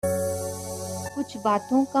कुछ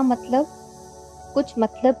बातों का मतलब, कुछ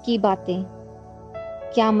मतलब की बातें।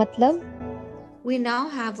 क्या मतलब? We now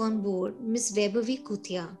have on board Miss Vaibhavi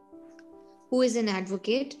Kuthia, who is an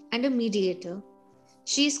advocate and a mediator.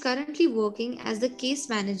 She is currently working as the case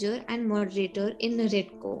manager and moderator in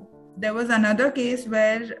Redco. There was another case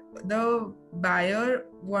where the buyer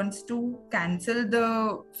wants to cancel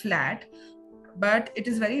the flat, but it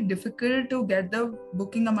is very difficult to get the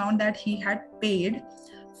booking amount that he had paid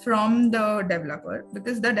from the developer,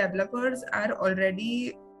 because the developers are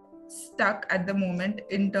already stuck at the moment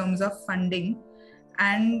in terms of funding.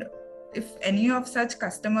 And if any of such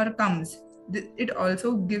customer comes, it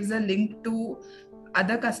also gives a link to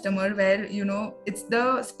other customer, where it's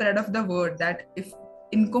the spread of the word that if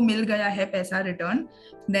इनको मिल गया है पैसा return,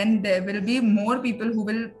 then there will be more people who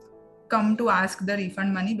will come to ask the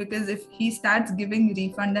refund money, because if he starts giving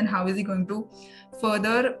refund, then how is he going to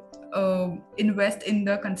further invest in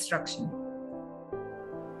the construction?